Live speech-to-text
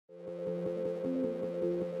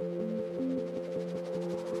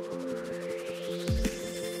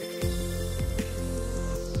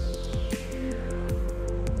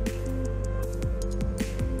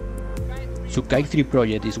Shuqaiq 3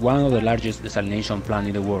 project is one of the largest desalination plants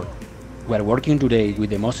in the world. We are working today with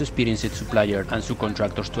the most experienced suppliers and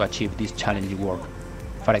subcontractors to achieve this challenging work.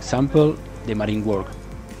 For example, the marine work.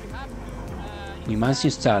 We must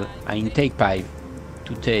install an intake pipe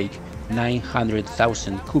to take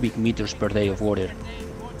 900,000 cubic meters per day of water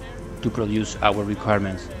to produce our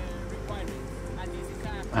requirements.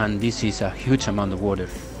 And this is a huge amount of water.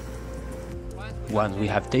 Once we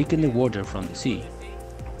have taken the water from the sea,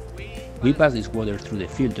 we pass this water through the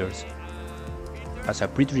filters as a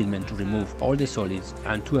pre-treatment to remove all the solids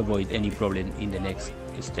and to avoid any problem in the next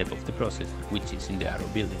step of the process, which is in the RO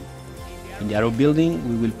building. In the RO building,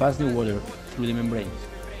 we will pass the water through the membranes.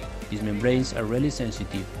 These membranes are really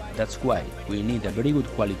sensitive, that's why we need a very good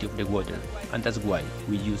quality of the water, and that's why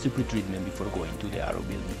we use the pre-treatment before going to the RO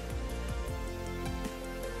building.